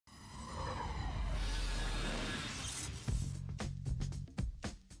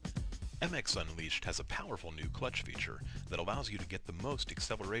MX Unleashed has a powerful new clutch feature that allows you to get the most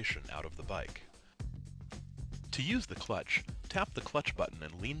acceleration out of the bike. To use the clutch, tap the clutch button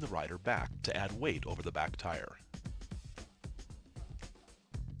and lean the rider back to add weight over the back tire.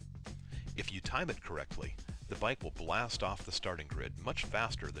 If you time it correctly, the bike will blast off the starting grid much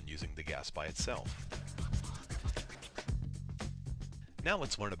faster than using the gas by itself. Now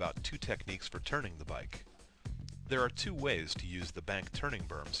let's learn about two techniques for turning the bike. There are two ways to use the bank turning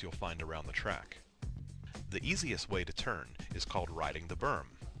berms you'll find around the track. The easiest way to turn is called riding the berm.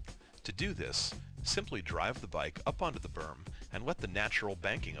 To do this, simply drive the bike up onto the berm and let the natural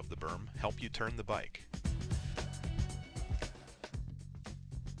banking of the berm help you turn the bike.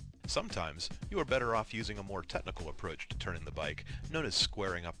 Sometimes you are better off using a more technical approach to turning the bike, known as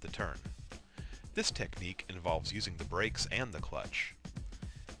squaring up the turn. This technique involves using the brakes and the clutch.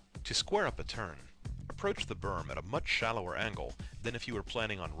 To square up a turn, approach the berm at a much shallower angle than if you were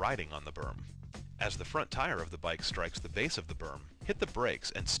planning on riding on the berm. As the front tire of the bike strikes the base of the berm, hit the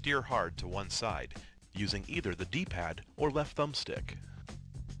brakes and steer hard to one side, using either the D-pad or left thumbstick.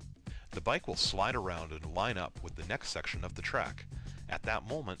 The bike will slide around and line up with the next section of the track. At that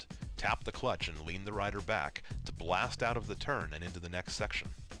moment, tap the clutch and lean the rider back to blast out of the turn and into the next section.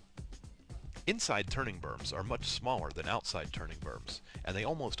 Inside turning berms are much smaller than outside turning berms, and they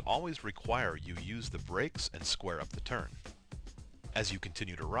almost always require you use the brakes and square up the turn. As you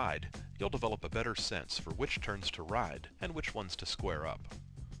continue to ride, you'll develop a better sense for which turns to ride and which ones to square up.